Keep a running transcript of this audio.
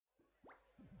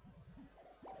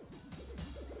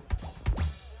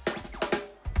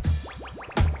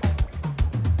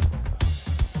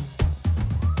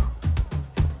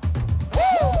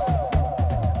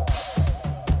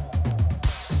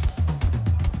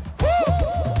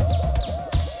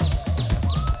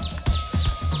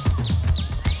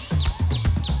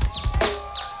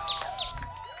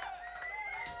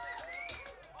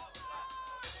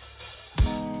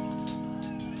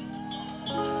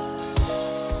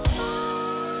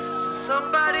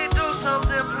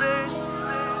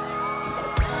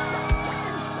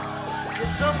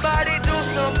somebody do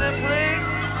something, please?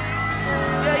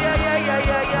 Yeah, yeah, yeah, yeah,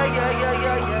 yeah, yeah, yeah, yeah,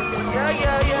 yeah, yeah, yeah,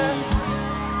 yeah, yeah.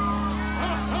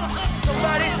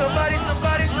 Somebody, somebody,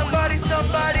 somebody, somebody,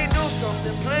 somebody do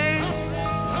something, please.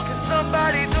 Can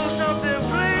somebody do something,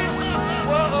 please?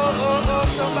 Whoa, oh, oh, oh,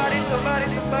 somebody, somebody,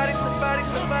 somebody, somebody,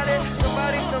 somebody,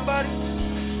 somebody, somebody.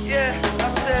 Yeah, I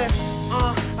said,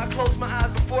 I close my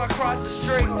eyes before I cross the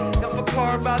street. If a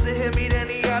car about to hit me, then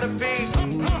he gotta be.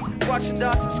 Watching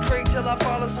Dawson's Creek till I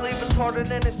fall asleep. It's harder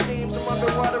than it seems. I'm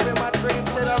underwater in my dreams.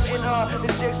 Said I'm in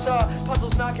the jigsaw.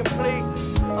 Puzzle's not complete.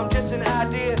 I'm just an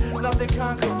idea, nothing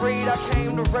concrete. I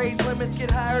came to raise limits,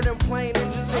 get higher than plane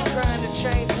engines. They trying to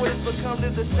change what has become to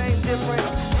the same difference.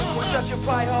 We're such a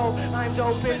pie hole. I'm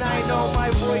dope and I know my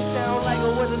voice sound like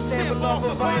it was a sample of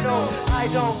a vinyl. I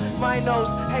don't, my nose,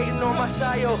 hating on my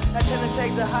style. I tend to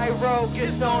take the high road, get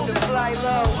stoned and fly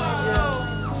low. Yeah.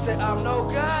 Said I'm no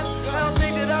god. I don't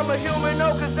think that I'm a human,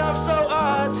 no, cause I'm so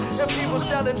odd. If people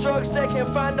selling drugs, they can't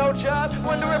find no job.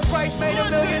 Wonder if Price made $1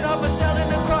 million off of selling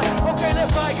the crime. Okay, let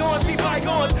bygones be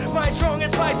bygones. My strong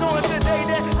as python. Today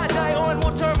that I die on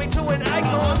will turn me to an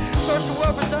icon. Search the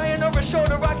world for Zion over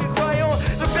shoulder I can cry on.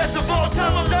 The best of all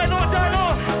time, I'm dying on, dying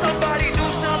on. Somebody do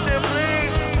something,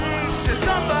 please. Should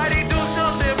somebody do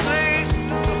something, please?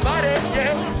 Somebody,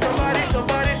 yeah. Somebody,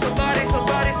 somebody, somebody,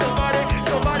 somebody, somebody,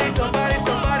 somebody, somebody,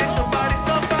 somebody, somebody,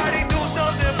 somebody do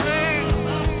something, please.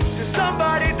 Should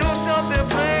somebody do something,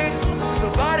 please?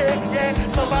 Somebody, yeah.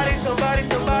 Somebody, somebody,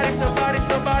 somebody, somebody,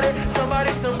 somebody,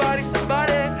 somebody, somebody,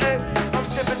 somebody, hey. I'm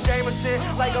sipping Jameson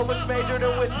like I was majored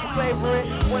in whiskey flavoring.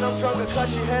 When I'm drunk, I cut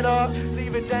your head off,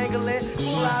 leave it dangling.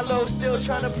 Fly low, still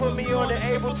trying to put me on the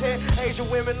Ableton. Asian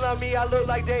women love me, I look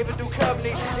like David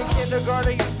Duchovny. In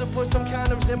kindergarten, I used to put some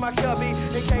condoms in my cubby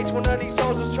in case one of these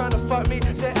souls was trying to fuck me.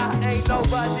 Said I ain't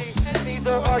nobody,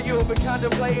 neither are you. But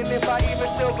contemplating if I even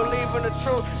still believe in the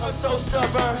truth. I'm so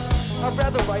stubborn. I'd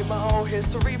rather write my own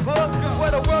history book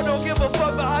where the world don't give a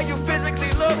fuck about how you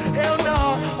physically look. Hell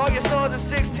no, all your songs are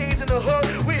 16s in the hook.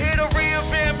 We here to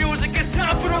reinvent music, it's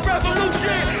time for the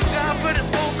revolution. Time for this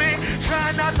movement,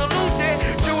 trying not to lose it.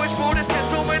 Jewish, Buddhist,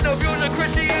 consuming the views of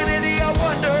Christianity. I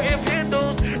wonder if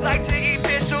Hindus like to eat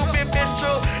fish soup and fish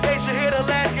true. They should hit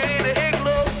Alaska in the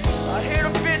igloo. I hear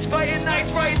the fish fighting nice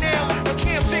right now. I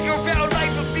can't figure out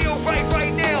life and feel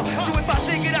right now. So if I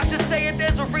think it, I should say it.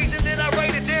 There's a reason, then I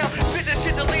write it down. Spit this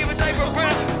shit to leave it diaper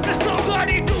brown. Can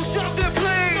somebody do something,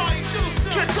 please?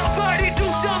 Can somebody do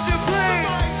something, please?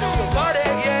 Somebody,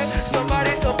 yeah.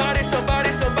 Somebody, somebody,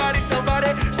 somebody, somebody, somebody,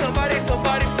 somebody,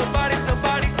 somebody, somebody,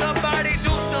 somebody, somebody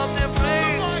do something,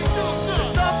 please. So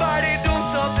somebody do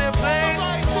something, please.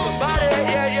 Somebody,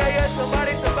 yeah, yeah, yeah.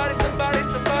 Somebody, somebody, somebody,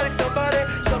 somebody, somebody,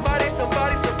 somebody,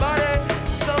 somebody, somebody,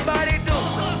 somebody do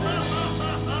something.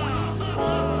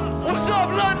 What's up,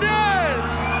 London?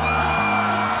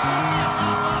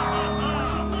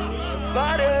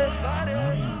 Somebody.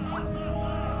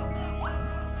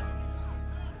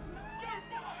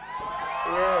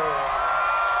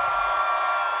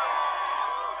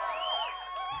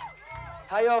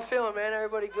 How y'all feeling, man?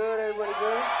 Everybody good? Everybody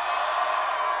good?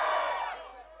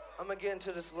 I'm gonna get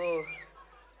into this little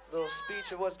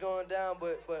speech of what's going down,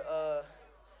 but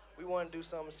we want to do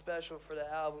something special for the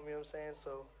album, you know what I'm saying?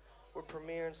 So we're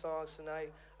premiering songs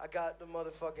tonight. I got the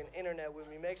motherfucking internet with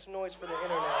me. Make some noise for the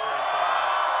internet.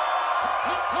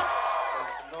 Make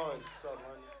some noise. What's up,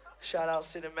 man? Shout out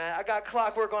Sid and Matt. I got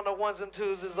Clockwork on the ones and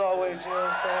twos as always, you know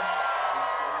what I'm saying?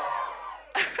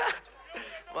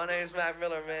 My name's Mac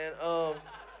Miller, man.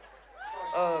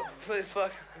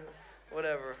 Fuck,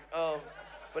 whatever.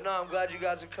 But no, I'm glad you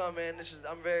guys have come, man.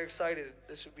 I'm very excited.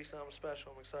 This should be something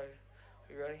special. I'm excited.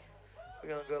 You ready? We're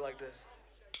gonna go like this.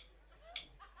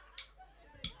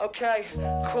 Okay,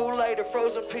 Kool-Aid, a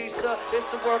frozen pizza.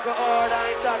 It's a work of art, I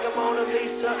ain't talking Mona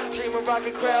Lisa. Dreaming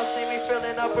rockin' crowds, see me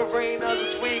filling up arenas.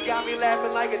 This week got me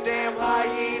laughing like a damn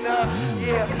hyena.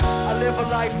 Yeah, I live a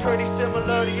life pretty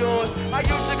similar to yours. I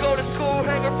used to go to school,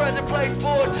 hang a friend and play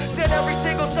sports. Said every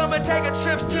single summer taking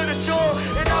trips to the shore.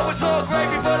 And I was all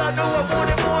gravy, but I knew I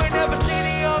wanted more. Ain't never seen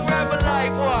a young rapper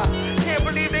like boy. Can't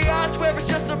believe they, I swear it's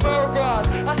just a mirage.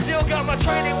 I still got my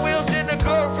training wheels in the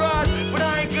garage, but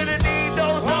I ain't gonna need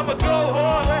those. I'ma go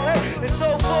hard, and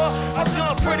so far I've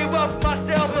done pretty well for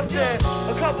myself. I said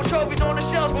a couple trophies on the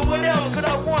shelves, but what else could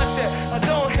I want that I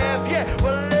don't have yet?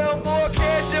 Well, a little more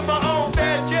cash in my own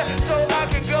fast jet, so I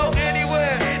can go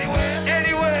anywhere, anywhere,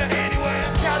 anywhere, anywhere.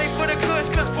 Cali for the kush,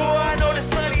 cause boy, I know there's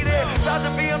plenty there. About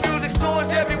to be in music stores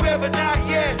everywhere, but not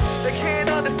yet. They can't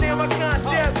understand my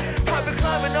concept. I've been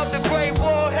climbing up the Great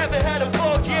Wall, haven't had a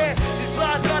fork yet. These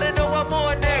blinds gotta know I'm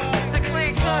on next. It's a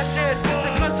clean conscience, it's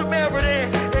a good Samaritan.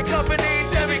 And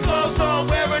companies, every clothes on,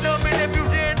 wearing them, and if you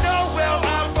did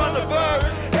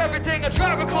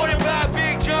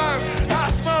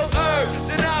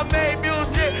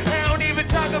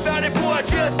I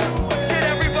just said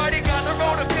everybody got their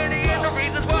own opinion. The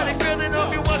reasons why they feeling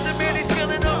up. You wasn't many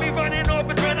killing up. Me running off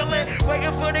adrenaline.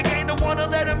 Waiting for the game to wanna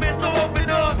let him in, so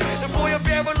open up. The boy a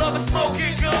barrel of a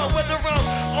smoking gun. Whether I'm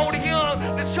old or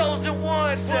young, the chosen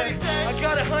one. Say, I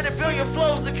got 100 billion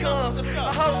flows to come.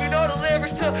 I hope you know the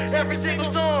lyrics to every single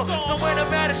song. So when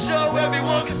I'm at a show,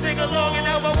 everyone can sing along. And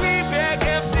now my weed bag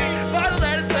empty, bottle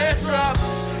at its last drop.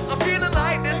 I'm feeling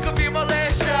like this could be my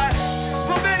last shot.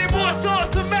 But many more songs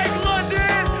to make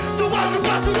London. So why the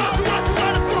fuck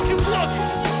you plugging?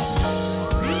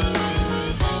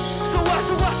 So why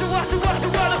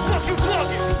the fuck you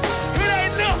plugging? It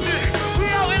ain't nothing, we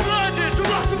out in London. So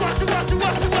why the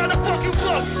fuck you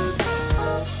plugging?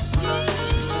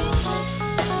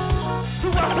 So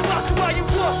why you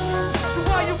plugging? So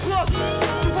why you plugging?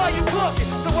 So why you plugging?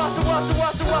 So why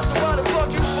the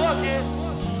fuck you plugging?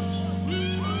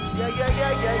 Yeah.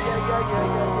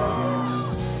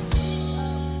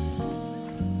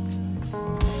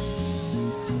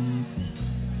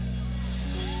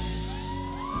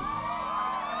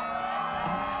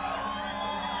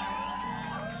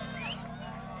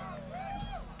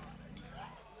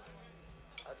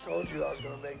 I told you I was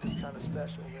gonna make this kind of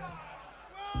special, man.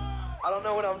 I don't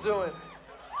know what I'm doing,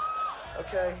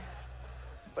 okay?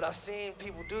 But I've seen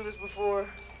people do this before,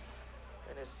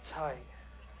 and it's tight.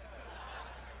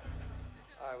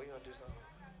 All right, we're gonna do something.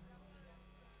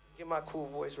 Get my cool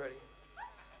voice ready.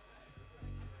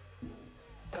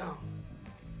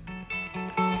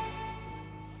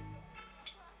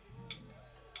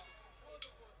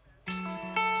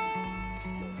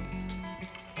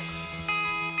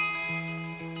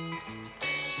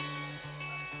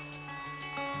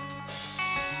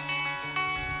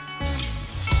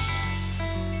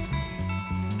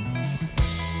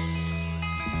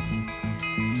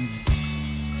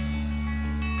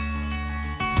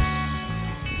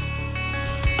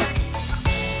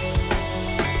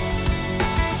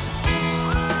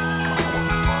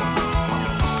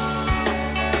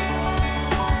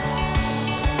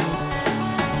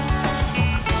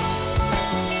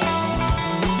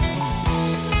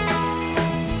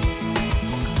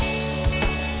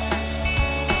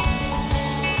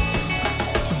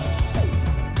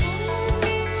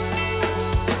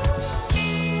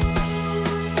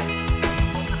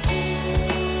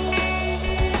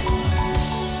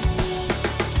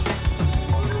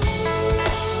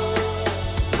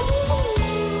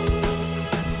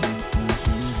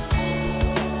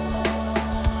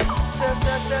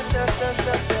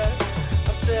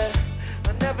 I said,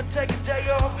 I never take a day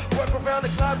off. Work around the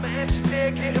clock, my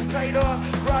engineer getting paid off.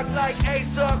 Rock like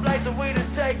Ace up, like the way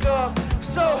to take off.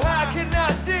 So high, can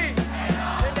I see?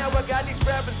 And now I got these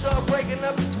rappers all breaking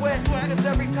up a sweat. Cause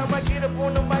every time I get up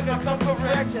on the mic, I come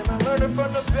correct. And I learn it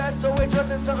from the best, so it's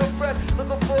just something fresh.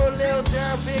 Looking for a little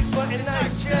down, big button,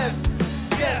 nice chest.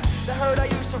 Yes, I heard I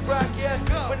used to rock, yes.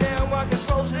 But now I'm rocking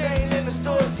clothes that ain't in the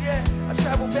stores yet. I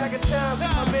travel back in time,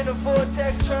 I'm in the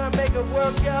vortex, trying to make it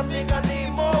work out. Think I need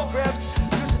more reps.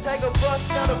 Used to take a bus,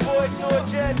 now to avoid door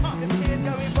jets. This kid's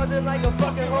got me buzzing like a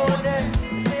fucking hornet.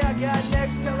 They say I got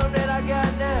next, tell them that I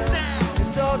got now.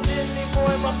 It's all Disney,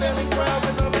 boy, my family proud.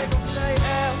 When I make them say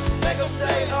L, make them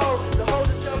say O. The whole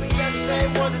to tell me yes, say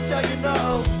more to tell you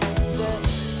no. So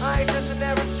I ain't just an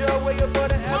average Joe where your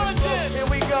brother ever go. Here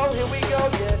we go,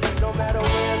 yeah. No matter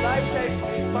where life takes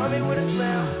me, find me with a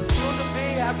smile. Soon to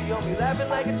be happy, on me laughing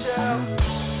like a child.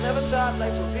 Never thought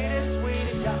life would be this sweet.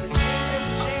 It got me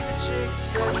cheek to cheek,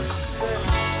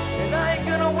 and I ain't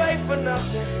gonna wait for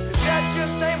nothing, cause that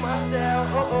just ain't my style.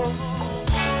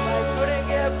 Life couldn't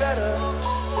get better.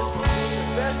 This could be the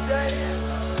best day.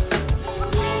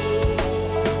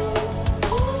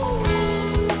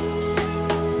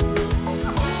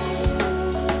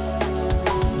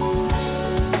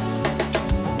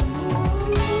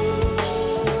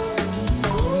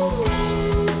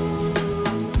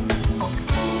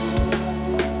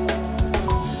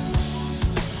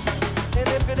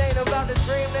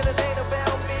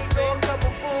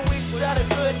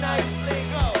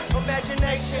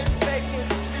 Imagination, making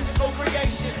physical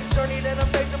creation. Journey that I'm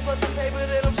facing, plus some paper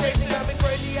that I'm chasing. Got me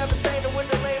crazy, I've been saying it with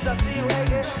the lames, I see you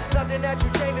hating. Nothing that you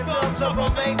changing, thumbs up,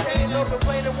 I'm maintaining. No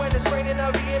complaining when it's raining,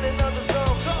 I'll be in another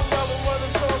zone. From another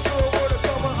song to a word to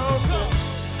call my own son.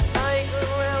 I ain't going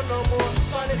around no more.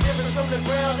 Find a difference from the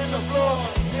ground and the floor.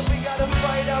 If we gotta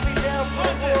fight, I'll be down for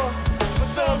the war. But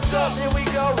thumbs up, here we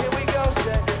go,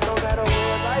 say. No matter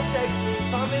where life takes me,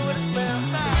 find me with a smile.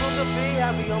 It's good to be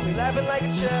happy, on me laughing like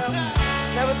a child.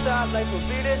 Never thought life would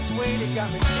be this sweet. It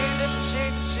got me cheek to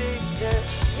cheek, yeah.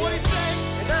 What he say?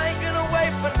 And I ain't gonna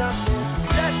wait for nothing.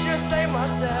 That just ain't my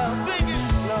style.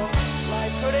 No,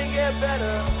 life couldn't get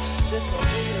better. This will be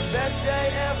the best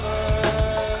day ever.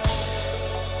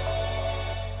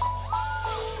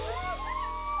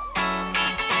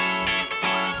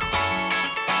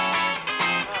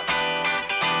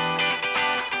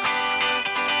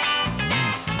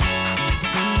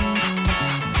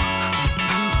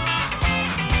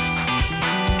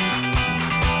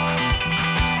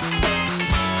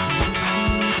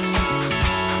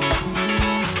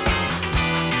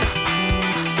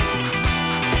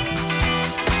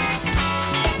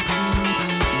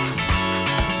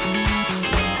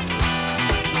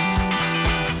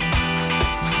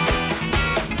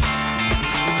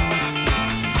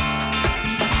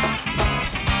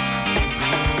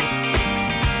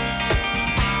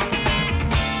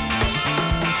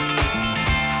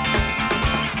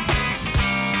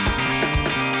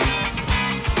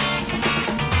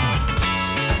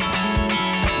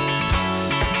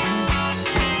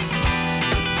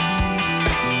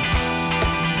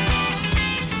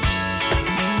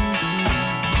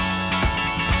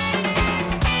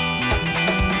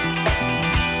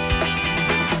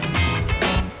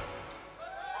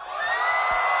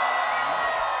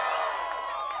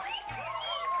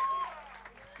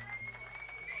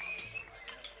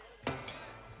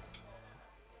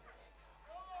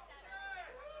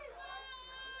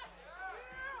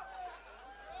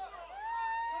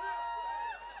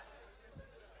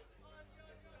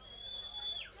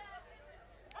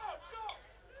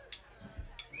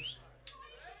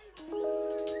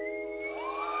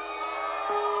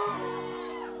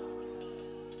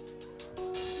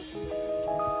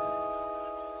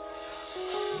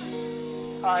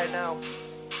 Alright, now,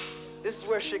 this is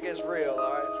where shit gets real,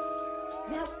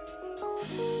 alright?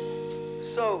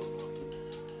 So,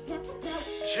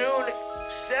 June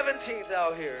 17th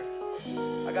out here,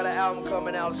 I got an album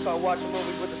coming out. It's called Watching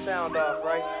Movies with the Sound Off,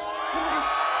 right?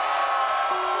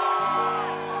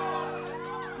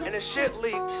 And the shit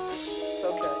leaked. It's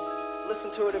okay. Listen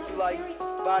to it if you like,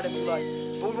 buy it if you like.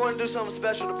 But we want to do something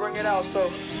special to bring it out,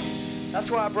 so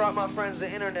that's why I brought my friends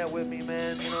the internet with me,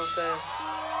 man. You know what I'm saying?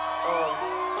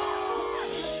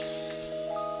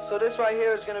 So this right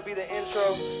here is gonna be the intro.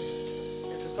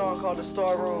 It's a song called The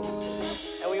Star Room.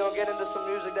 And we're gonna get into some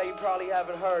music that you probably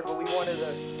haven't heard, but we wanted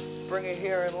to bring it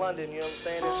here in London, you know what I'm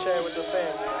saying, and share it with the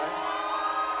family,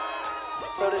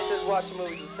 right? So this is Watching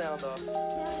Movies with Sound Off.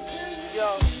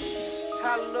 Yo,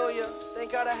 hallelujah,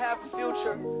 thank God I have a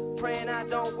future. Praying I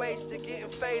don't waste it, getting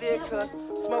faded, cause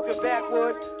smoking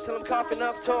backwards till I'm coughing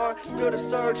up tar. Feel the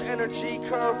surge, energy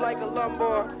curve like a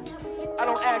lumbar. I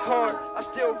don't act hard, I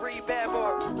still read bad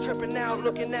bar. Tripping out,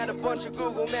 looking at a bunch of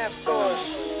Google Map stores.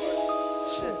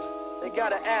 Shit, they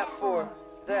got an app for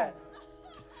that.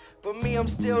 But me, I'm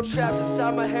still trapped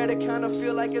inside my head. It kinda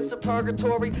feel like it's a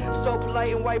purgatory. So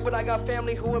polite and white, but I got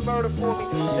family who would murder for me.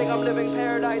 Think I'm living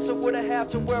paradise, so what I have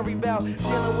to worry about?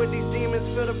 Dealing with these demons,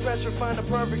 feel the pressure, find the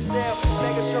perfect style.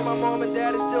 Making sure my mom and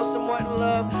dad is still somewhat in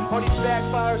love. All these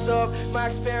backfires of my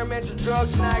experimental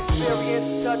drugs and I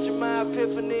experience touching my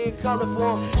epiphany in color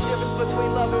form. Difference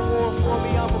between love and war for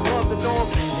me, I'm above the norm.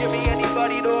 Give me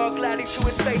anybody, dog, gladly chew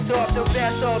his face off. Them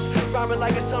basalts, rhyming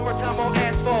like it's summertime on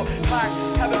asphalt. Hot,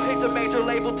 haven't picked a major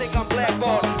label, think I'm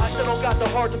blackballed. I still don't got the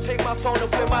heart to pick my phone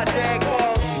up with my dad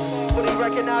calls. But he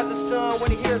recognizes the son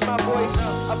when he hears my voice.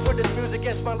 I put this music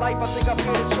against my life, I think I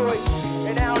made a choice.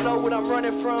 And I don't know what I'm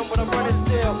running from, but I'm running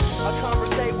still. I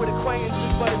conversate with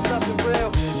acquaintances, but it's nothing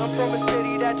real. I'm from a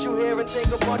city that you hear and think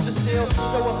a bunch of steel.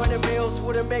 So 100 mils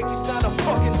wouldn't make me sign a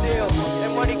fucking deal.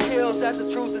 And money kills, that's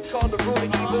the truth, it's called the root of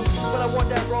evil. But I want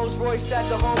that Rolls Royce that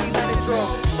the homie Lennon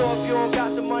drove. So if you don't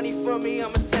got some money for me,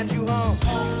 I'ma send you home.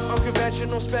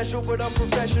 Unconventional, special, but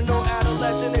unprofessional.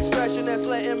 Adolescent expression that's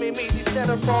letting me meet these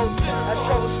centerfolds. As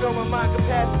troubles fill my mind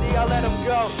capacity, I let them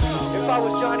go. If I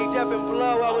was Johnny Depp and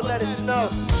Blow, I would let it snow.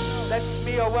 That's just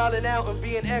me all wildin' out and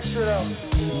being extra though.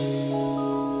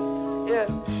 Yeah.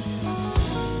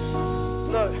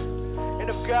 Look, and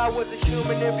if God was a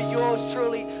human, it'd be yours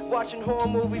truly. Watching horror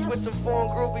movies with some foreign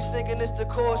groupies, thinking this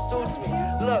decor suits me.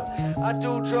 Look, I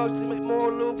do drugs to make more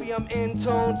loopy. I'm in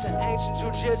tune to ancient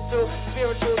jujitsu,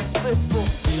 spiritual, blissful.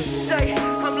 Say,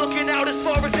 I'm looking out as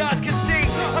far as eyes can see.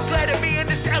 I'm glad that me in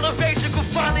this elevation could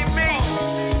finally meet.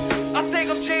 I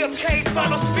think I'm JFK's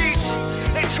final speech.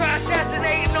 They try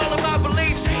assassinating all of my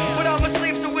beliefs, but I'm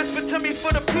asleep, so whisper to me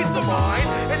for the peace of mind.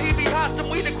 And he be hot, some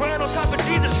weed to grind on top of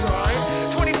Jesus'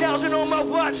 shrine. 20,000 on my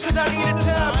watch, cause I needed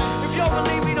time. If y'all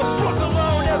believe me, the fuck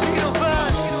alone, that be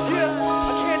divine. Yeah,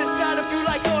 I can't decide if you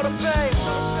like all the fame.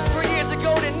 3 years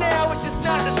ago to now, it's just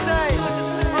not the same.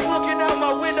 I'm looking out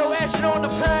my window, ashing on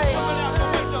the pain.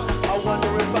 I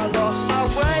wonder if I lost my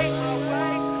way.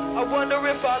 I wonder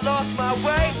if I lost my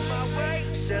way.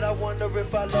 Said I wonder wonder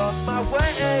if I lost my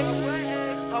way.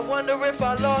 I wonder if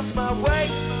I lost my way.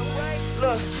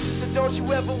 Look, so don't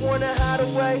you ever wanna hide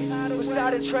away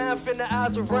beside a triumph in the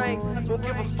eyes of rain. Don't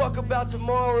give a fuck about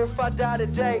tomorrow if I die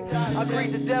today. I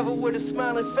greet the devil with a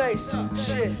smiling face.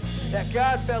 Shit, that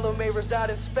God fellow may reside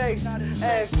in space.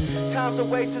 As times are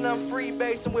wasting, I'm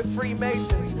freebasing with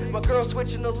Freemasons. My girl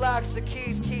switching the locks, the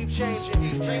keys keep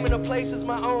changing. Dreaming of places,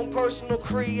 my own personal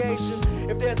creation.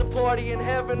 If there's a party in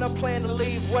heaven, I plan to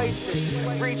leave wasted.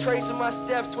 Retracing my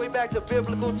steps way back to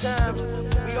biblical times.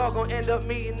 We all gonna end up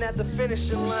meeting at the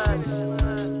finishing line.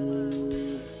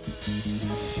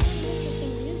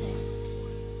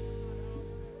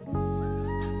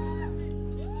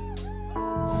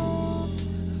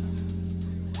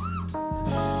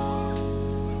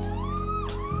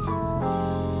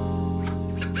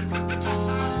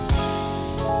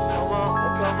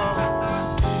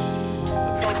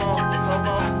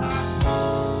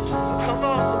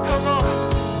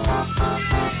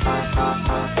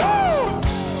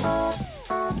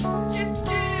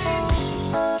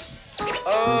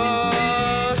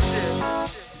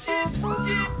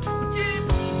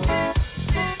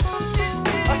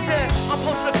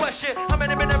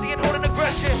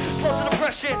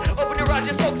 Open your eyes,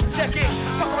 just focus a second.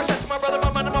 Fuck a recession, my brother, my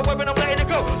mind and my weapon, I'm letting it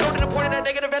go. Don't need to point in that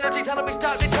negative energy, telling me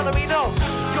stop, they telling me no.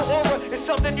 Your aura is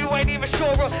something you ain't even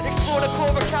sure of. Explore the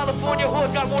core of California,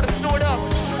 whores got more to snort up.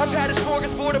 I've had a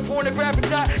smorgasbord of pornographic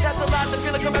thought. That's a lot, the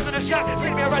feeling comes after the shot.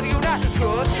 Hit me, I'd rather you not,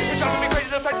 cause it's driving me crazy,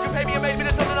 the fact that you pay me and made me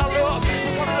to something I love.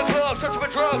 I'm going to the club, searching for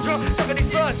drugs, talking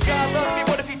these sluts. God loves me,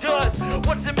 what if he does?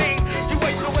 What does it mean? You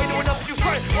wasting away doing nothing you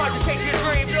front. Why'd you change your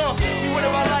dreams? We went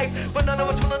in my life, but none of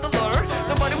us willing to learn.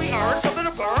 The money we earn, something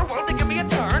to burn, why don't they give me a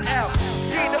turn? Out,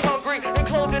 feed the hungry and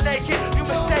clothe the naked. You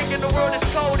mistaken, the world is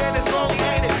cold and it's lonely,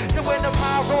 ain't it? So when them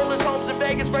high rollers, homes in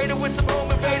Vegas, raided with some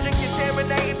home invasion,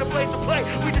 contaminating the place to play,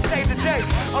 we just saved the day.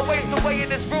 I waste away in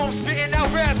this room, spitting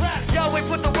out raps. Yahweh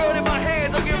put the world in my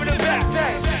hands, I'm giving it back.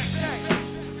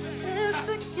 It's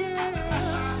a gift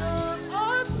of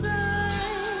our time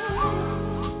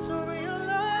to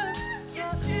realize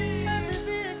that every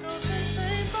vehicle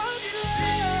contains my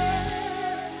trust.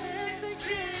 It's a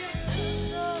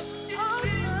gift of our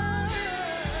time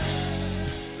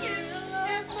to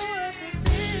realize that every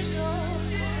vehicle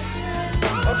contains.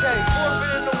 Okay,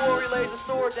 forfeit in the war, he lays the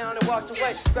sword down and walks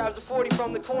away. Grabs a 40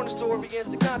 from the corner store, begins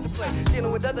to contemplate.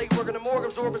 Dealing with that, they work in the morgue,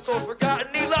 absorbing souls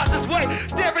forgotten. He lost his way,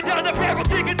 staring down the barrel,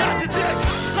 thinking not today.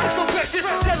 Life's so precious,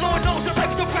 said Lord knows that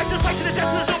life's so precious. Life to the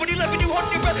death, there's nobody left when you hold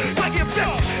your breath. Might get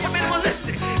infected, I'm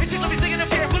minimalistic. It takes everything and I'm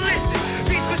getting ballistic.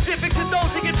 Be specific to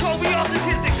those in control, we all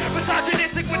statistics.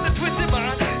 Misogynistic with the twisted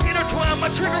mind. Intertwine my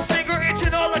trigger finger,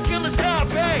 itching, all I kill is time,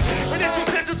 bang. Initial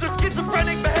symptoms of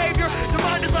schizophrenic behavior. The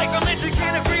mind is like religion,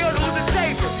 can't agree on who's the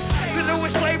savior. The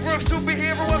newest flavor of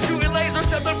superhero, I'm shooting lasers,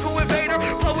 step up to invader,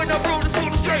 blowing up room to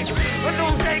school to stranger. A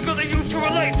news anchor they used to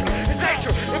relate to, it's nature.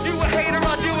 If you a hater,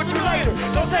 I'll deal with you later.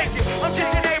 No thank you, I'm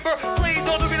just your neighbor, please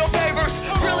don't do me no favors.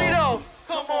 Really though,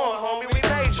 come on homie, we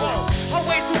made you. I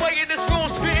waste away in this room,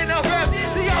 spitting out raps.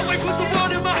 See, Yahweh put the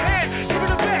world in my hand, give it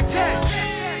a back tap.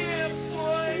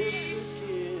 It's a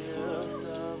gift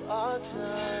of our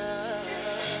time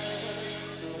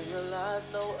to realize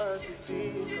no earthly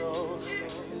vehicle can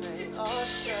contain our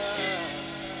shine.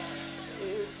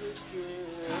 It's a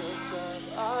gift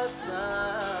of our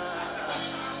time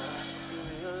to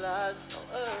realize no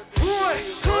earthly vehicle. 1,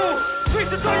 2, 3,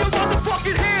 so throw your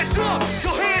motherfucking hands up.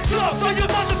 Your hands up, throw your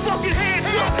motherfucking hands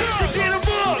up. So get them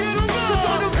up, so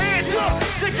throw them hands up.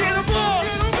 So get them up,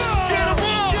 get them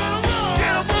up,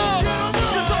 get them up.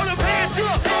 So throw them hands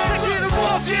up, so get them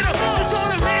up, get them. So throw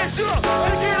them hands up,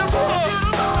 so get them up.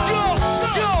 Go,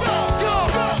 go, go, go,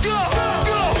 go, go,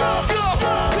 go,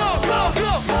 go, go,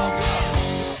 go.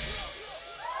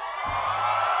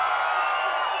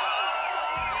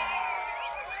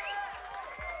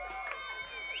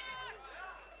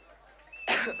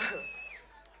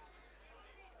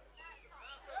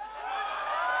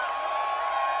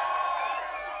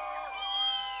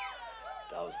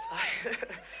 That was tight.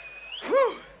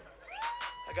 Whew.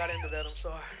 I got into that, I'm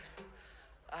sorry.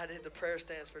 I did the prayer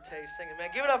stance for Tay singing.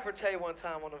 Man, give it up for Tay one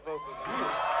time on the vocals.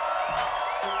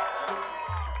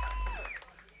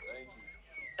 Thank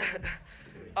you.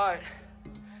 All right.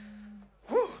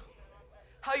 Whew.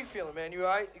 How you feeling, man? You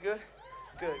all right? You good?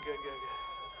 Good, good, good, good.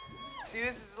 See,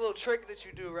 this is a little trick that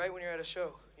you do, right, when you're at a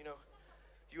show, you know.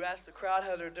 You ask the crowd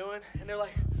how they're doing, and they're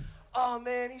like, oh,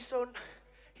 man, he's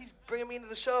bringing me into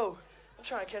the show. I'm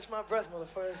trying to catch my breath,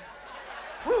 motherfuckers.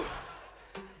 Whew.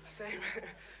 Same,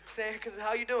 because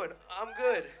how you doing? I'm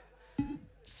good.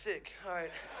 Sick, all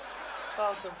right.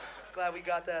 Awesome. Glad we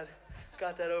got that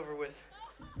over with.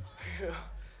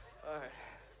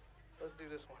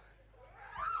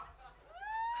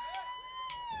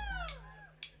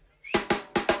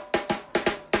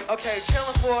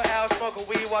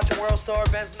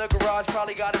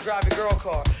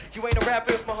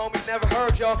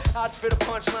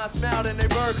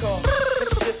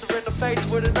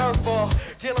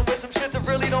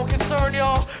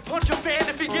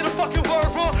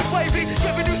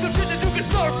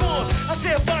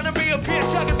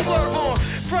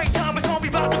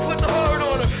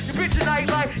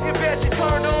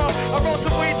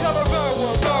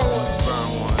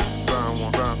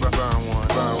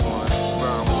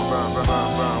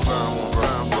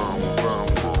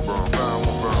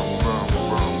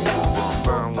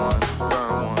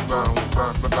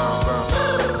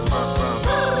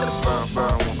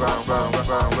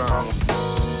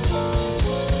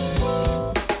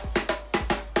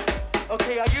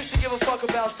 Okay, I used to give a fuck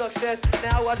about success.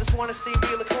 Now I just wanna see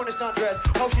Mila Kunis undressed.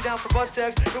 Hope she down for butt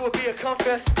sex. It would be a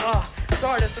confess.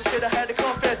 Sorry, that's some shit I had to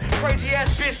confess. Crazy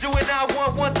ass bitch doing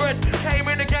 911 threats. Came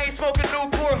in the game smoking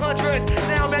Newport hundreds.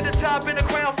 Now I'm at the top in the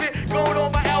crown fit, going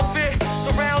on my outfit.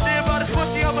 Surrounded by this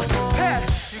pussy, I'm a pack.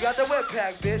 You got the wet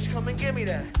pack, bitch. Come and give me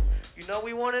that. You know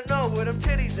we wanna know where them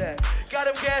titties at. Got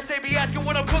them gas, they be asking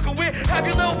what I'm cooking with. Have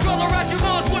your little brother ask your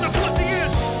mom's what the pussy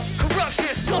is.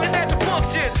 Corruption, stunning at the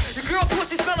function. Your girl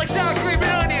pussy smell like sour cream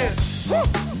and onion. Woo!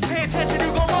 Pay attention,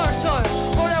 you gon' learn, son.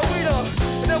 Roll that weed up,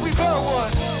 and then we burn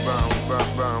one.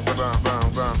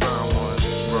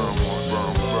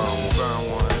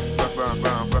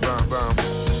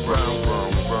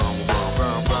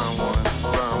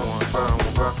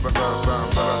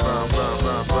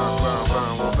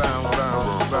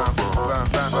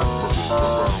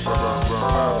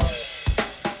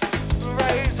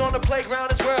 Raised on the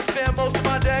playground is where I spend most of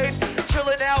my days.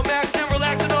 Chilling out, maxing,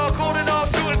 relaxing, all cool and off,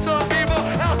 shooting some people.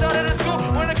 Outside of the school,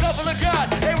 when a couple of guys,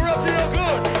 they were up to no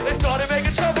good. They started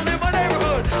making trouble in my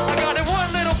neighborhood. I got in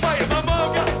one little fight and my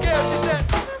mom got scared. She said,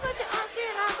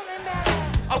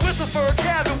 I whistled for a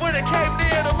cab and when it came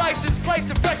near the license plate,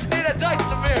 infection near that dice in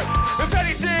the mirror. If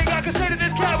anything, I could say that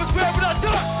this cab was where but I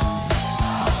done.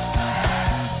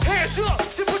 Hands up,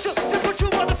 put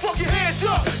your motherfucking hands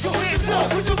up. Your hands up,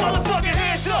 put your motherfucking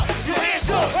hands up. Your hands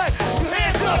up, hey, your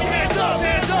hands up, hands up,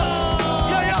 hands up.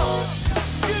 Yo, yo.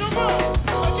 Get 'em up,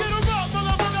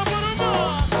 motherfucker, put 'em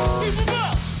up. Keep 'em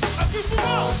up, keep 'em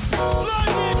up. Blood,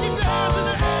 yeah, keep your hands in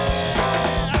the air.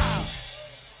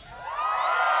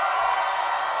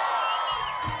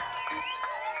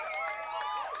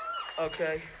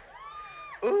 Okay.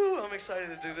 Ooh, I'm excited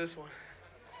to do this one.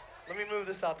 Let me move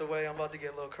this out the way. I'm about to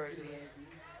get a little crazy.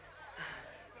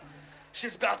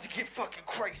 Shit's about to get fucking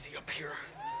crazy up here.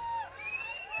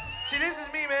 See, this is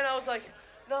me, man. I was like,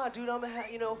 nah, dude, I'm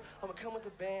gonna come with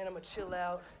a band. I'm gonna chill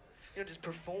out, just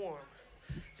perform,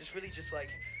 just really just like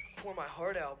pour my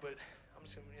heart out. But I'm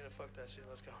just gonna, fuck that shit.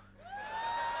 Let's go.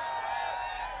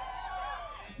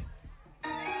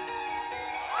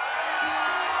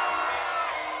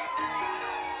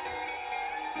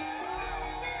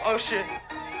 Oh shit.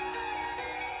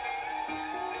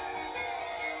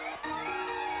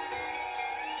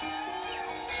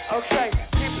 Okay,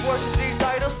 keep worshiping these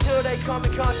idols till they come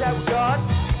in contact with gods.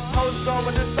 Host all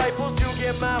my disciples, you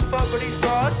get mind fucked with these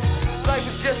bras. Life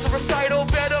is just a recital,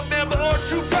 better remember or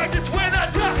to practice when I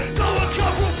die. Throw a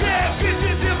couple bad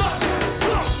bitches in my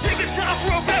think it's time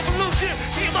for a revolution.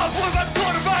 Me and my boy about to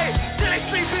start a riot. Then they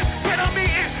sleeping, when I'm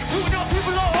eating. Who know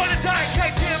people are on a diet.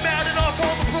 Can't tear them out and off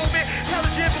home improvement.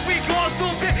 Intelligent, but we gone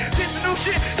stupid. This is new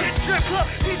shit, it's strip club.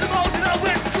 These are hoes that I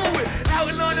went to school with.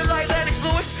 Out in London like Lennox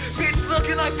Lewis. Bitch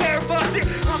looking like Farrah Fawcett.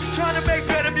 I'm just trying to make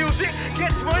better music.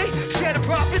 Get some money, share the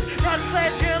profits. Not a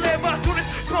slash, can't let my students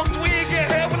smoke so we ain't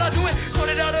get hair while I do it. Turn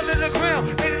it out under the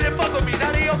ground. They didn't fuck with me,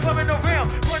 now they all coming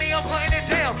around. Money, I'm playing it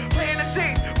down. Playing the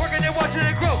scenes, working and watching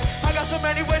it grow. I got so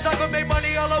many ways I can make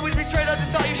money. I'll always be straight up,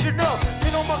 that's all you should know.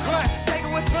 Been on my grind, take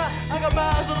it what's mine. I got my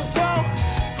eyes on the throne.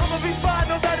 I'ma be fine,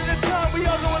 no matter the time. We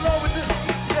all going low with it.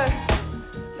 Say,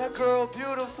 that girl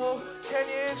beautiful. Can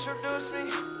you introduce me?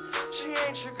 She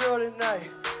ain't your girl tonight.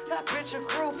 That bitch a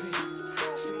groupie.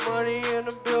 Some money in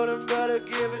the building, better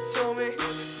give it to me.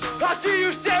 I see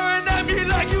you staring at me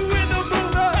like you in the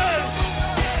movie.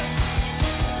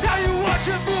 Now you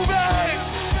watching movies.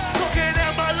 Looking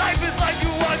at my life is like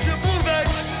you watching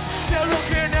movies. Still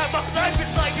looking at my life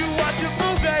is like you watching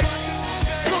movies.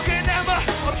 Looking at my...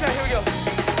 Okay, here we go.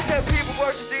 10 people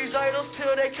worship these idols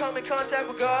till they come in contact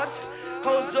with gods.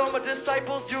 Hoes on my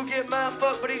disciples, you get mind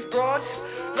fucked by these broads.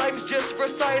 Life is just a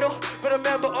recital, but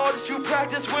remember all that you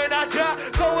practice when I die.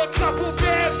 Throw a couple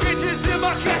bad bitches in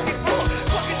my casket.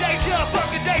 Fucking danger,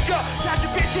 fucking danger. Got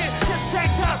your bitch in, just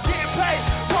take time.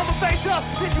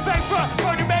 Hit you back front,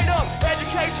 burn your made up.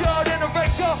 Educate y'all, then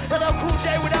erase y'all. And I'm Cool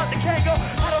J without the Kango.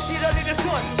 I don't see nothing this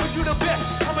one, but you the best.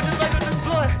 I'ma just lay with this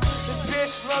blood. This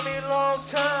bitch love me a long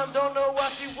time, don't know why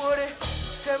she wouldn't.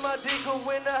 Said my D could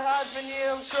win the Heisman,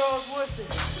 yeah, I'm Charles Woodson.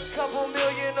 Couple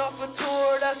million off a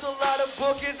tour, that's a lot of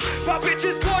bookings. My bitch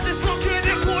is gorgeous, looking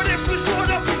important, for sort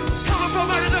of. Coming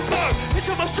from out of the bar,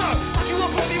 into my son, like you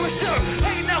up on me with shirt.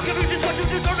 Hey, now give me just what you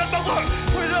deserve, that's my work.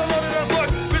 Put it all on that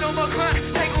work, been on my grind,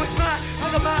 take what's mine.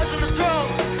 I got my eyes on the throne.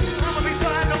 I'ma be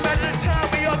fine no matter the time,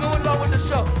 we all going along with the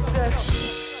show. Said,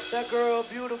 that girl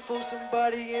beautiful,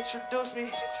 somebody introduced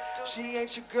me. She ain't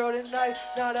your girl tonight,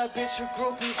 now that bitch your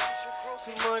groupie.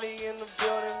 Some money in the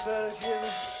building, better give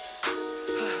it.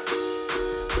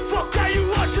 Fuck now you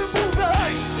watch a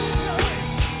movie.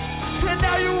 So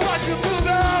now you watch a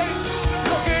movie.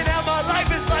 Looking at my life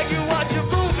is like you watching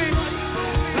movies.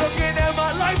 Looking at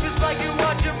my life is like you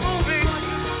watching movies.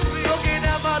 Looking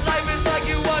at my life is like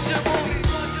you watching movies.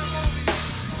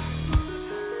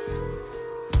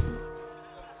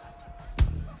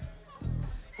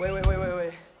 Wait.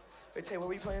 Wait, Tay, what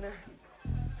were you playing there?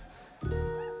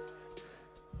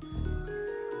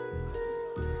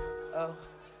 Oh,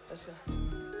 that's good.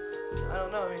 I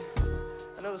don't know,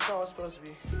 I know the song's supposed to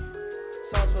be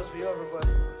over, but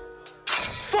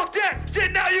fuck that!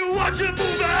 Said now you watch a movie!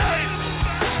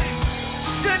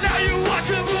 Said now you watch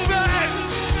a movie!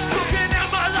 Looking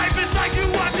at my life is like you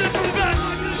watch a movie!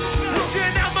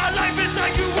 Looking at my life is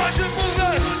like you watch a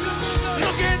movie!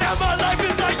 Looking at my life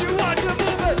is like you watch a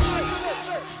movie!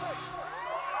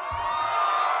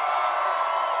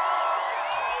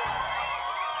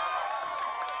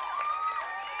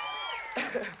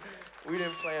 We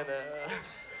didn't plan that.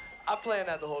 I planned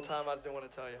that the whole time. I just didn't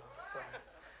want to tell you.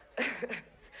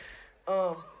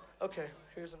 So. Okay.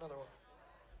 Here's another one.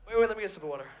 Wait. Let me get a sip of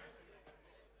water.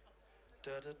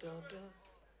 Da da da da.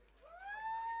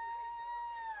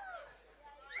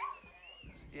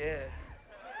 Yeah.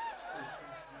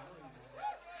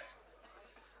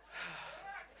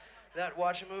 That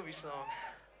watch a movie song.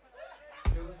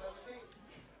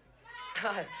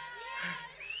 Hi.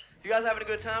 You guys having a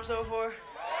good time so far?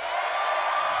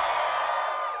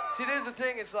 See, this is the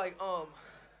thing, it's like,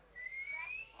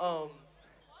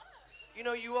 you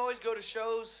know, you always go to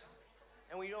shows,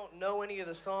 and when you don't know any of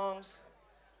the songs,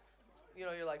 you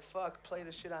know, you're like, fuck, play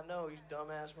the shit I know, you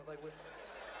dumbass. But like,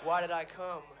 why did I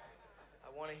come? I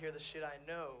want to hear the shit I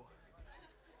know.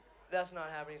 That's not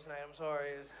happening tonight, I'm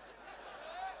sorry.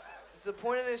 It's the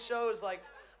point of this show is like,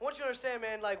 I want you to understand,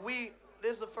 man, like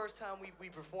this is the first time we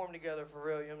perform together for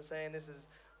real, you know what I'm saying?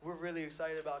 We're really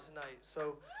excited about tonight,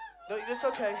 so. No, it's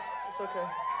okay. It's okay.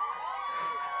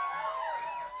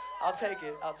 I'll take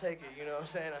it, you know what I'm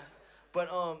saying? But,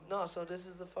 no, so this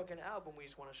is the fucking album we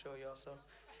just want to show y'all, so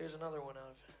here's another one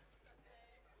out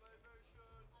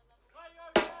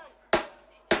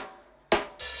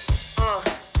of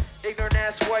it. Ignorant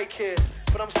ass white kid,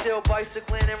 but I'm still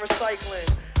bicycling and recycling.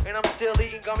 And I'm still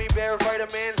eating gummy bear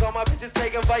vitamins. All my bitches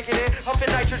taking Vicodin, up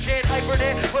in nitrogen,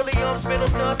 hyperden. Williams, middle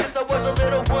son, since I was a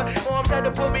little one. Moms had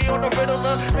to put me on the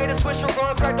Ritalin. Made a swisher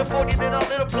run, cracked the 40, then I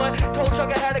lit a blunt. Told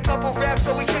Chuck I had a couple raps,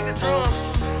 so we kicked the drums.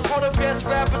 All the best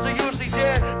rappers are usually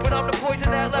dead, but I'm the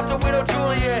poison that left a widow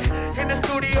Juliet. In the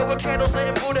studio with candles lit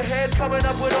and Buddha heads, coming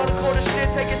up with all the coldest shit,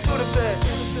 taking Sudafed.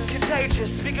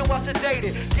 Contagious, speaking while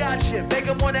sedated. Gotcha, make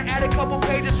them wanna add a couple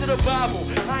pages to the Bible.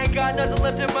 I ain't got nothing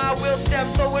left in my will, step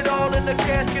throw it all in the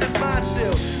casket, it's mine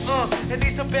still. And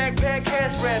need some backpack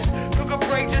cast raps. Took a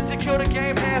break just to kill the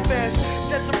game half-assed.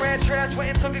 Set some rat traps, went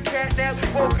and took a cat nap.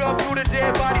 Woke up through the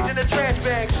dead bodies in the trash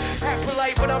bags. Act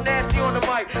polite, but I'm nasty on the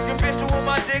mic. Your bitch with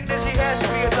my dick, then she has to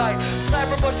be a dyke. Slap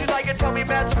her, but she like it, tell me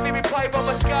master feed me pipe. I'm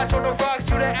a scotch on the rocks,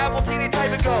 you the apple teeny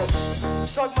type and go.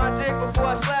 Suck my dick before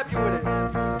I slap you with it.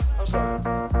 I'm sorry.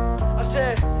 I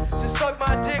said, just suck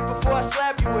my dick before I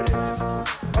slap you with it.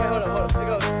 Wait, hold up, here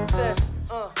goes. Said,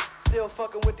 still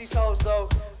fucking with these hoes though.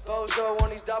 Bozo on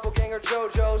these doppelganger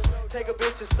JoJo's. Take a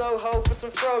bitch to Soho for some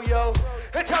fro-yo.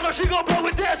 And tell her she gon' blow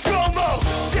with that promo.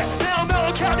 Shit, now I'm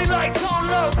Mellow County like Tone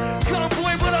Low. Young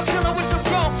boy, but I'm chillin' with some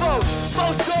grown folk.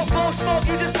 Most dope, most smoke,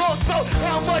 you just both smoke.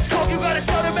 How much coke you gotta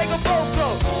sell to make them both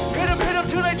go? Hit them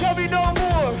till they tell me no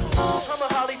more. I'm a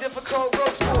highly difficult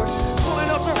ropes course. Pulling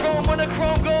up the room when the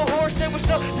chrome go horse. Say what's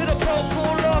up to the pole,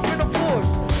 pull up in the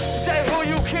Porsche. Say who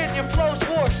you can, your flow's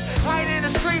force. I ain't in the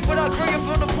street, but I'll bring it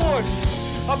from the porch.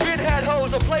 I've been had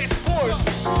hoes, I play sports.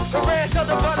 Harassed out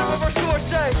the bottom of her short,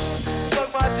 say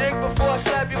suck my dick before I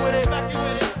slap you with it. I'm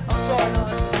sorry, no,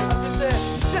 I just said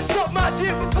just suck my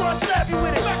dick before I slap you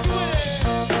with it.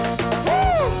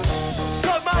 Woo!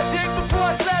 Suck my dick before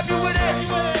I slap you with it.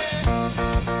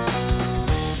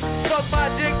 Suck my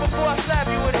dick jig before I slap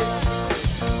you with it.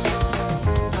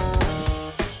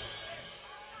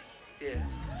 Yeah.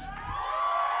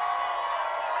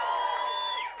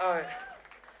 All right.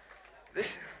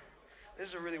 This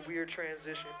is a really weird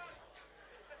transition.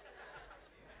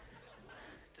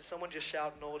 Did someone just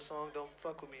shout an old song? Don't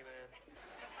fuck with me,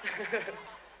 man.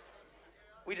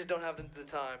 We just don't have the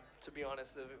time, to be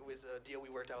honest. It was a deal we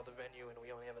worked out with the venue, and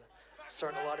we only have a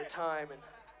certain allotted time and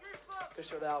finish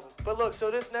the album. But look,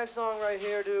 so this next song right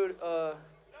here, dude, I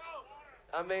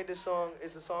made this song.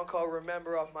 It's a song called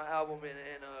Remember off my album, and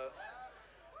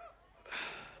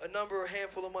a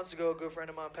handful of months ago, a good friend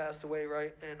of mine passed away,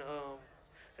 right? And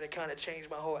it kind of changed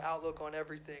my whole outlook on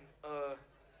everything.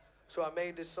 So I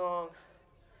made this song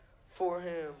for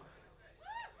him.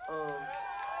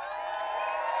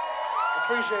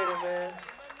 Appreciate it, man.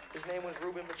 His name was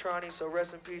Ruben Matrani, so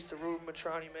rest in peace to Ruben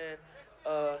Matrani, man.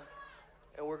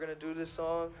 And we're gonna do this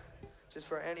song just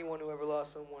for anyone who ever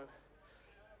lost someone.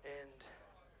 And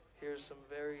here's some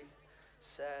very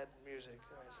sad music.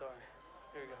 All right, sorry.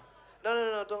 Here we go.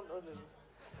 No, don't.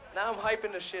 Now I'm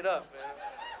hyping this shit up, man.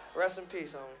 Rest in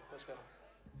peace, homie. Let's go.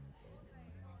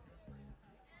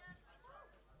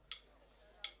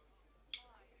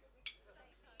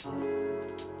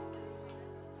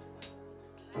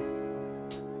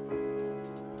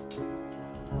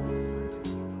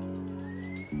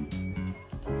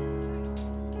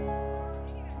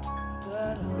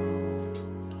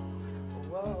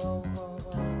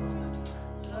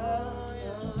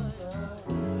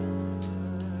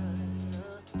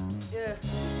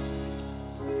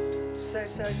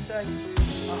 Say,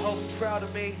 I hope you're proud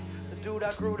of me, the dude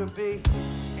I grew to be.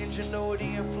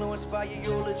 Ingenuity influenced by your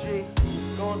eulogy.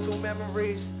 Going through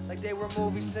memories like they were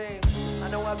movie scenes. I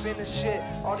know I've been the shit,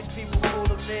 all these people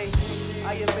full of me.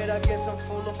 I admit I guess I'm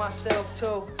full of myself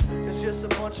too. There's just a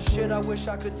bunch of shit I wish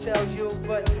I could tell you,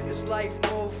 but this life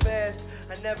moved fast.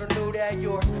 I never knew that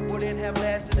yours wouldn't have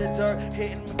lasted the dirt,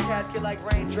 hitting my casket like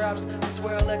raindrops. I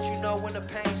swear I'll let you know when the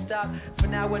pain stops. For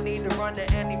now I need to run to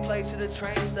any place to the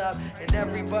train stop. And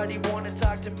everybody wanna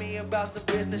talk to me about some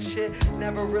business shit.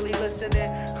 Never really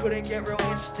listening, couldn't get real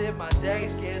interested. My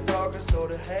days get darker, so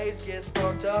the haze gets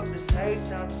sparked up. This haze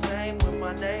sound the same when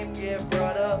my name get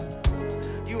brought up.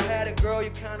 You had a girl,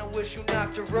 you kinda wish you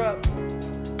knocked her up,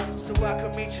 so I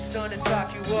could meet your son and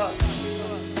talk you up.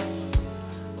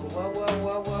 Whoa, whoa,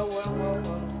 whoa, whoa, whoa, whoa,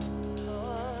 whoa.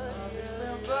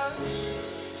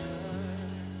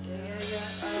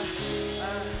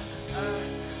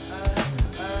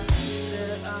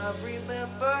 I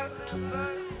remember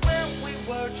when we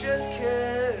were just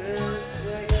kids.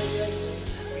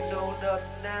 We know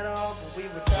nothing at all, but we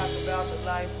would talk about the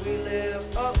life we live.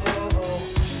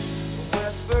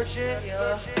 West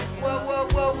Virginia. Whoa, whoa,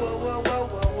 whoa, whoa, whoa, whoa,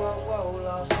 whoa, whoa, whoa.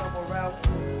 Lost somewhere out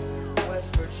in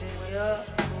West Virginia.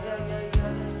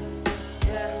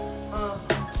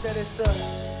 Said it's a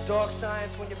dog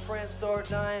science when your friends start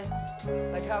dying.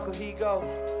 Like how could he go?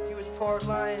 He was part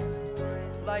lying.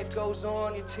 Life goes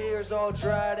on, your tears all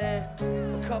dried in.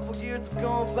 A couple years have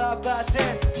gone by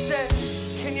then. Said,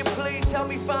 can you please help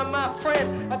me find my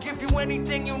friend? I'll give you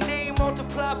anything you need,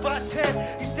 multiply by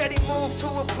 10. He said he moved to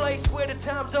a place where the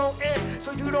time don't end,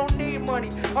 so you don't need money,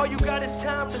 all you got is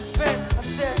time to spend. I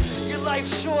said, your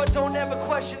life's short, don't ever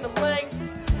question the length.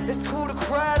 It's cool to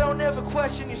cry, don't ever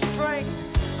question your strength.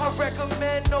 I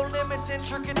recommend No Limits,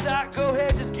 intricate thought. Go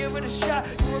ahead, just give it a shot.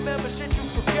 You remember shit you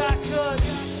forgot, cause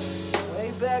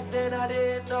way back then I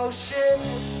didn't know shit,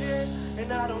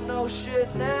 and I don't know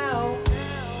shit now.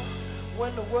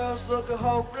 When the world's looking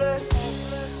hopeless,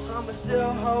 I'ma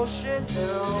still hold shit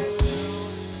down.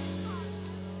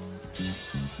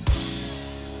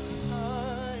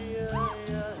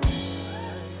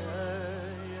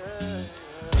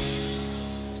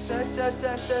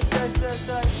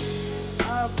 Say.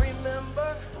 I remember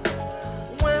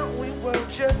when we were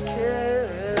just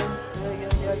kids.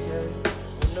 Yeah.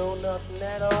 We know nothing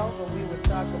at all, but we would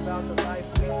talk about the life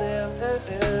we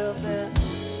live in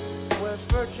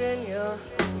West Virginia.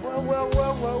 Whoa.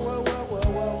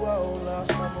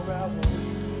 Lost somewhere out in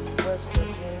West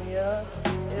Virginia.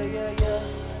 Yeah.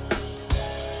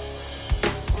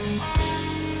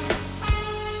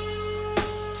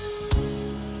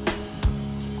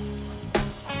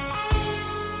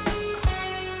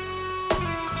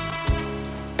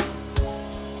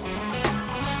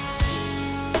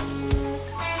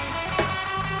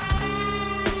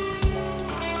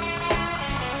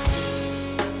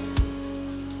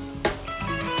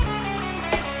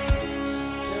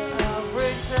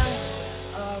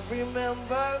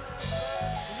 Remember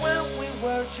when we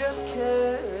were just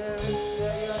kids.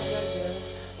 Yeah.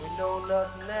 We know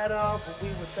nothing at all, but we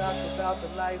would talk about the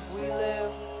life we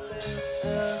live.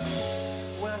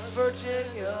 West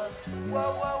Virginia,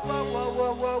 whoa, whoa, whoa, whoa,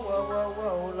 whoa, whoa, whoa,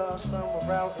 whoa, whoa, lost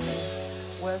somewhere out in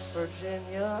West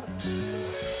Virginia.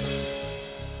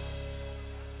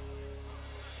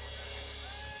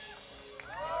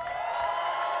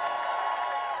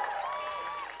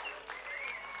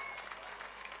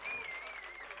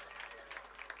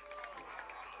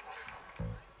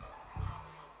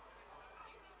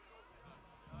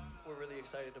 We're really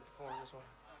excited to perform this one.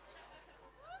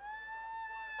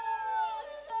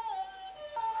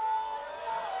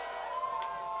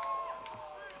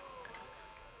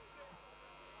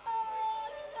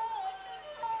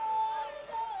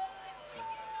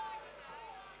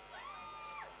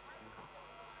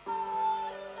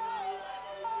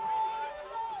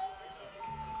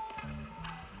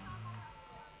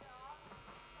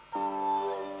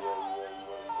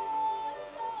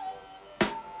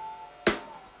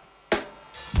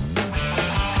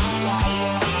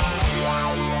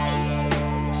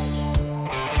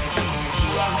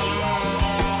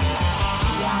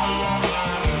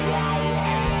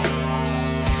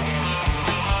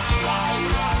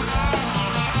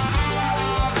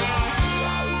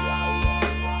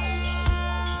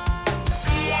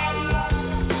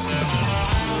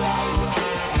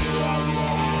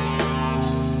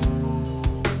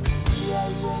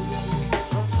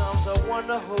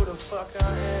 Who the fuck I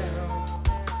am.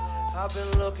 I've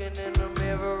been looking in the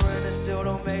mirror and it still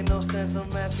don't make no sense.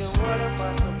 I'm asking, what am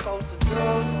I supposed to do?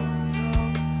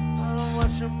 I don't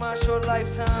much in my short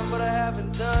lifetime, but I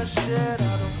haven't done shit. I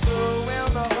done flew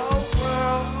around the whole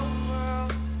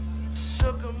world,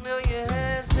 shook a million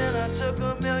hands and I took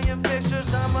a million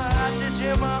pictures. I'm a hostage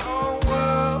in my own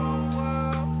world.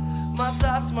 My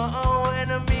thoughts, my own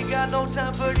enemy. Got no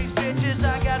time for these bitches.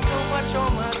 I got too much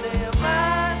on my damn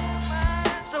mind.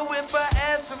 So if I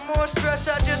add some more stress,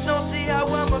 I just don't see how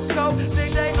I'ma cope.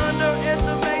 Think they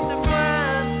underestimate the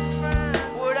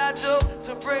grind. What I do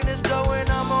to bring this dough when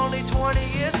I'm only 20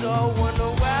 years old.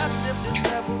 Wonder why I sipped the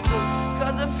devil blue,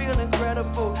 cause I feel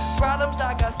incredible. Problems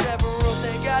I got several,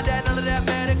 thank God that none of that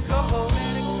medical.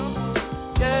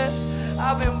 Yeah,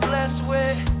 I've been blessed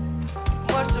with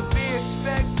much to be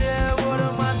expected. What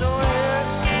am I doing here?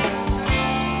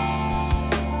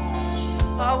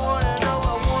 I wanna know,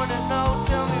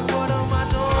 tell me what am I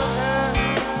doing here?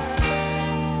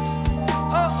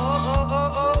 Oh, oh, oh,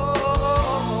 oh, oh, oh,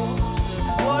 oh, oh.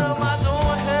 What am I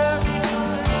doing here?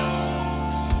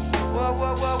 Whoa,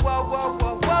 whoa, whoa, whoa, whoa,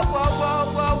 whoa, whoa, whoa, whoa,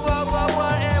 whoa, whoa, whoa,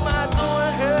 what am I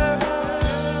doing here?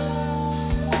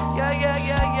 Yeah, yeah,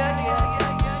 yeah, yeah, yeah,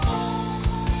 yeah, yeah.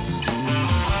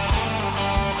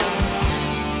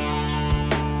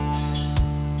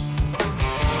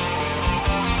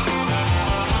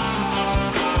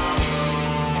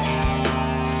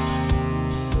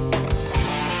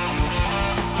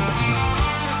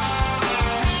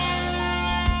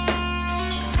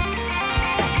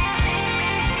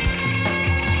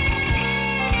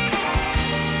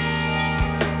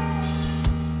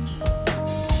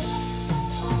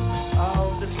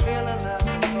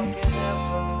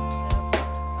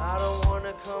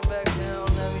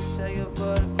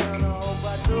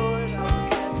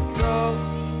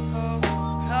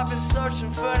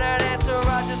 Searching for that answer,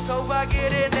 I just hope I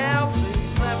get it now.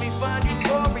 Please let me find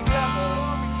euphoria.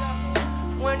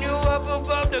 When you up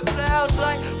above the clouds,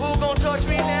 like who gon' touch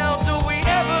me now? Do we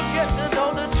ever get to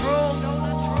know the truth?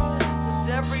 Cause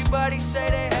everybody say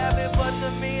they have it, but to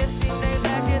me it seems they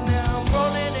lack it. Now I'm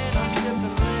rolling and I'm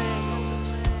sipping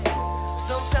lean.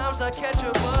 Sometimes I catch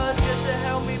a buzz just to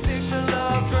help me picture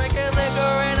love. Drinking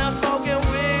liquor and I'm smoking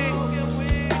weed.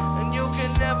 And you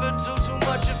can never do too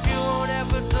much if you won't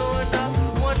ever do enough.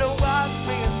 Wonder why it's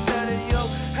me instead of you.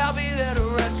 I'll be there to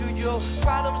rescue you.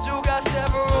 Problems you got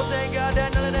several, thank God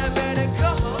that none of that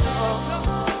medical.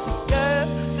 Yeah,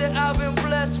 said I've been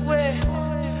blessed with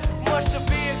much to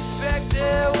be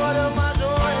expected. What am I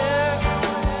doing here?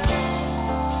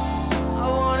 I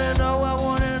wanna know, I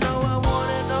wanna know, I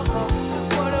wanna know.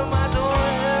 What am I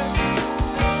doing here?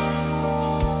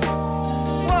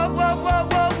 Whoa, whoa, whoa,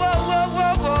 whoa, whoa, whoa,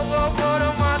 whoa, whoa, whoa. What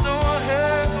am I doing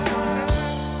here?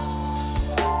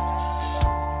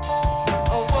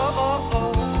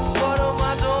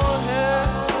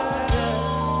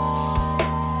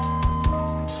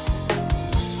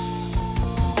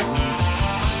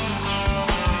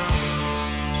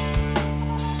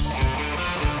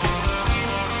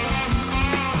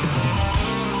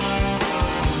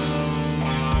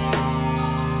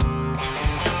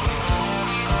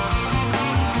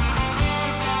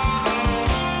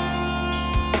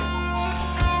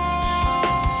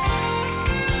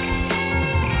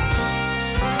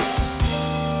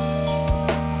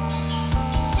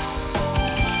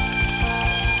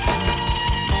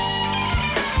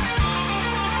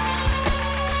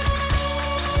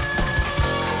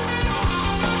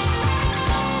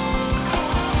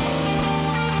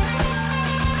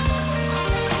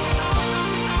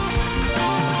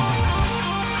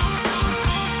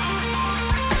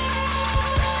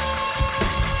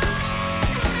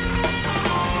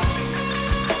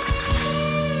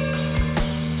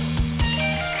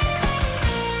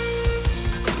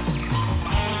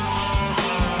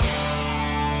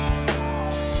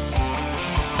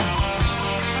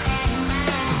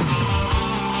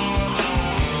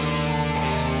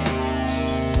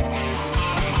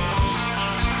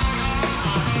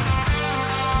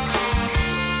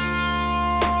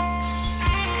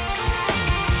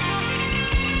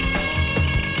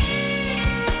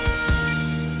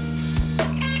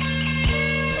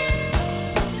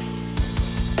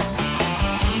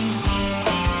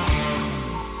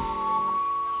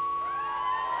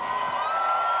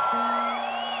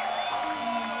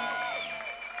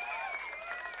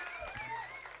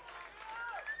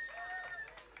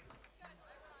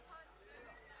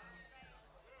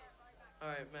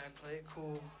 man. Play it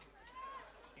cool.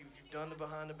 You've done the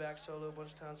behind the back solo a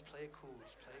bunch of times. Play it cool.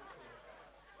 Just play it cool.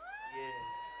 Yeah.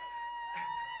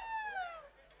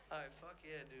 All right, fuck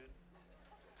yeah, dude.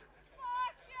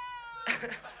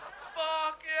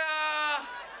 Fuck yeah!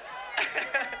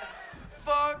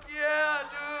 Fuck yeah,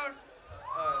 dude!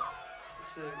 Alright,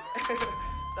 sick.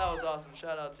 That was awesome.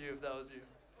 Shout out to you if that was you.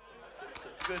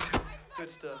 Good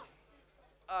stuff.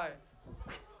 Alright.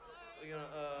 We're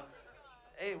gonna,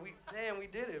 hey, we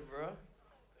did it, bro.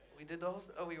 We did the whole,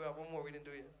 oh, we got one more, we didn't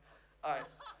do it yet. Alright.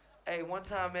 Hey, one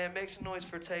time, man, make some noise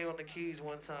for Tay on the keys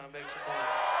one time. Make some noise.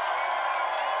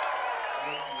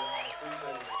 Thank you,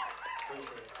 appreciate it.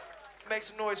 Appreciate it. Make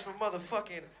some noise for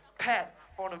motherfucking Pat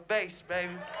on the bass,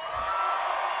 baby.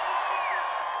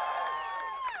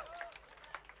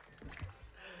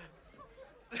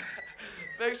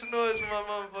 Make some noise for my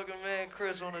motherfucking man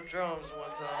Chris on the drums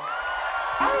one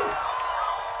time.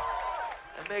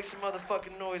 And make some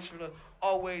motherfucking noise for the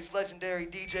always legendary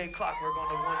DJ Clockwork on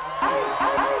the ones and twos.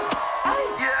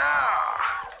 Yeah!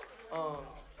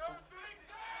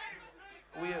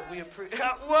 We appreciate.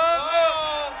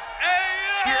 Whoa! Hey!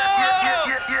 Yeah!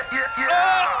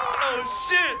 Oh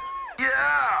shit!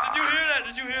 Yeah! Did you hear that?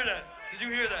 Did you hear that? Did you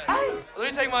hear that? Let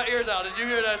me take my ears out. Did you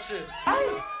hear that shit? I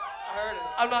heard it.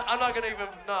 I'm not gonna even.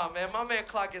 Nah, man. My man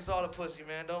Clock gets all the pussy,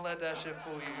 man. Don't let that shit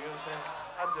fool you. You know what I'm saying?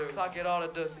 I do. Clock get all the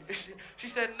pussy. She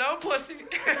said no pussy.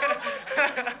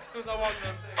 Because I walked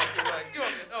on stage, she's like, you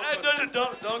don't get no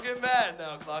pussy. Don't get mad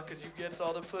now, Clock, because you gets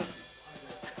all the pussy.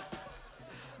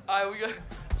 All right, we got.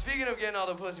 Speaking of getting all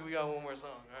the pussy, we got one more song.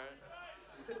 All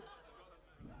right.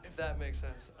 If that makes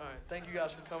sense. All right. Thank you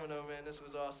guys for coming, though, man. This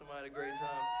was awesome. I had a great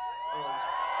time.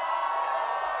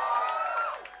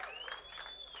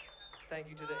 Thank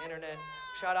you to the internet.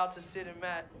 Shout out to Sid and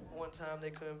Matt. One time they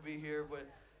couldn't be here, but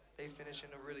they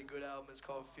finishing a really good album. It's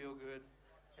called Feel Good.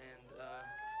 And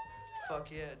fuck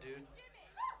yeah, dude.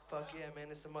 Fuck yeah, man.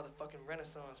 It's a motherfucking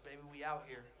renaissance, baby. We out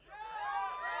here.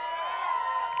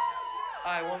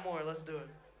 All right, one more. Let's do it.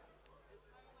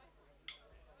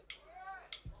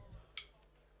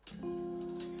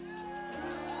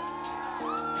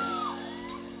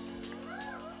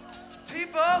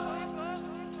 People,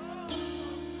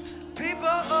 people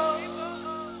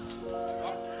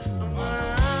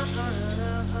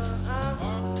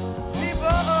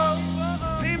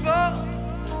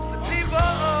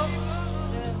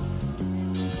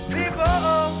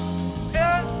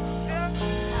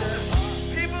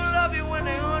love you when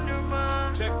they on your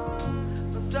mind.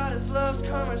 But that is love's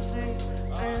currency.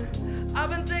 And I've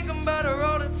been thinking about her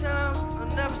all the time.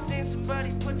 I've never seen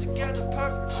somebody put together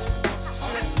perfect.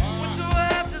 What do I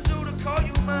have to do to call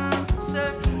you mine?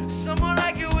 Said, someone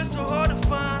like you is so hard to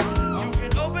find. You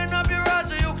can open up your eyes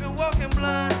or you can walk in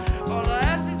blind. All I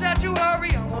ask is that you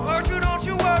hurry. I'ma hurt you, don't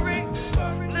you worry.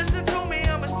 Listen to me,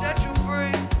 I'ma set you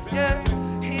free. Yeah,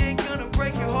 he ain't gonna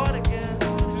break your heart again.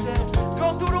 Said,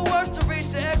 go through the worst to reach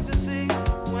the ecstasy.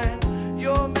 When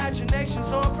your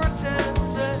imagination's on pretend.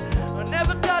 Said, I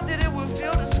never thought that it would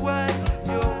feel this way.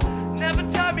 You never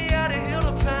taught me how to heal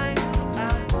the pain.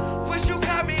 Wish you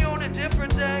got me on a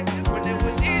different day when it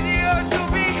was easier to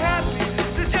be happy.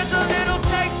 So just a little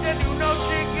taste and you know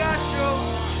she got you.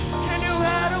 Can you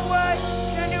hide away?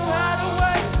 Can you hide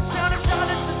away? Sound of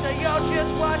silence and say y'all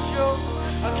just watch you.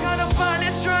 I kinda find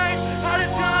it strange how the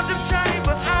times have changed,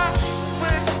 but I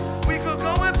wish we could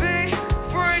go and be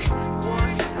free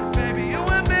once, baby, you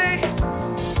and me,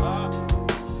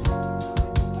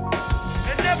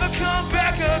 and never come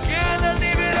back again and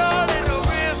leave it all in the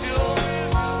rear view.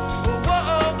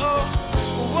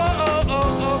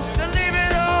 To leave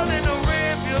it all in the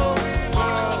rear view.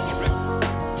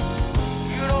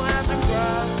 You don't have to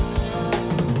cry.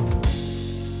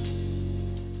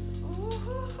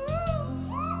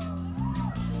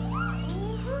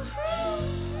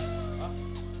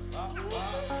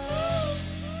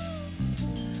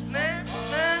 Man,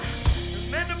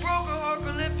 mend a broken heart,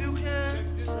 girl, if you can.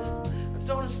 I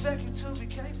don't expect you to be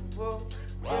capable.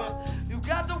 Yeah. You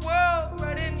got the world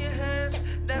right in your hands.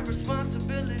 That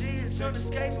responsibility is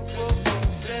unescapable.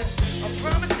 Said, I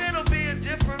promise it'll be a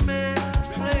different man.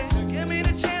 Please give me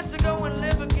the chance to go and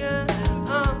live again.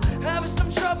 I'm having some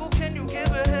trouble, can you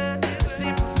give a hand?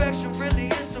 See, perfection really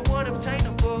is so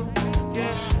unobtainable.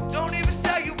 Yeah, don't even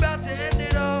say you about to end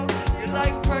it all. Your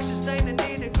life precious, ain't the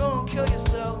need to go and kill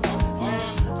yourself.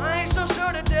 Yeah, I ain't so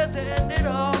sure that there's an end at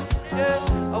all. Yeah,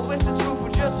 I wish the truth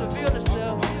would just reveal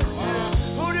itself.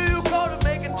 Who do you call to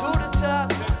make it to the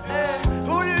top? And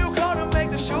who do you call to make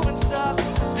the shooting stop?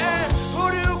 And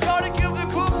who do you call to give the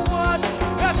Cooper one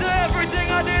after everything?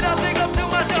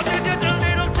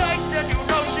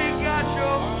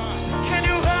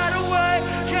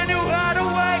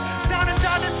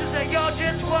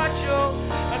 about you.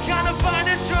 I kinda find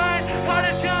it strange how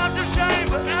the times have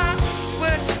changed, but I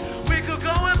wish we could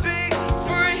go and be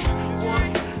free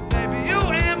once. Maybe you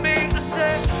and me, I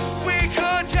said we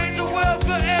could change the world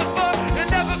forever and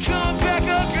never come back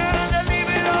again and leave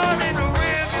it all in the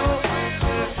rear view.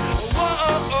 Whoa,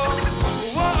 oh, oh,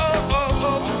 whoa, oh, oh,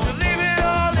 oh. To leave it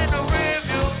all in the rear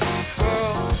view,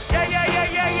 girl. Yeah, yeah, yeah,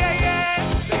 yeah, yeah, yeah.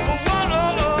 Whoa,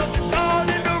 oh, oh, it's all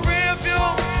in the rear view,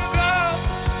 girl.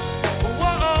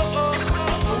 Whoa, oh, oh,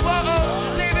 whoa, oh. So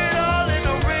leave it all in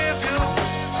the rear view,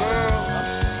 girl.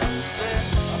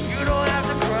 You don't have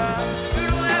to cry. You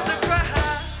don't have to cry.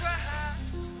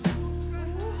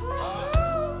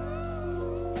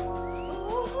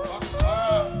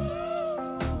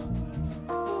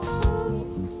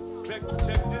 Check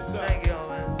this out. Thank you,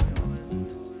 man.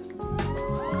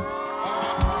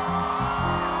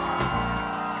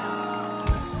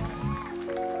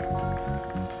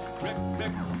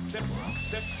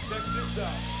 Check this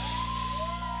out.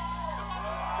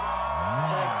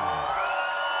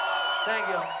 Thank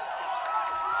you.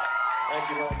 Thank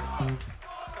you, Randy.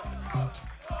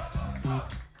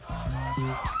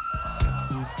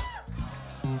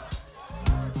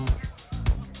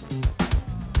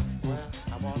 Well,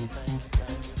 I wanna thank you,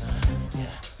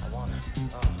 yeah, I wanna,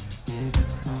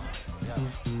 yeah,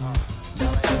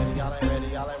 y'all ain't ready,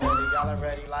 y'all ain't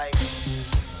ready, like,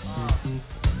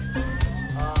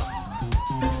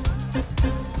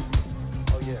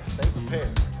 oh yeah, stay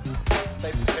prepared,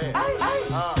 I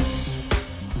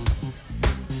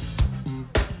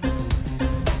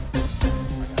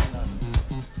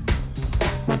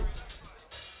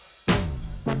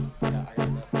got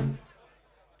nothing.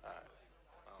 All right.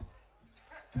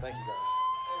 Thank you, guys.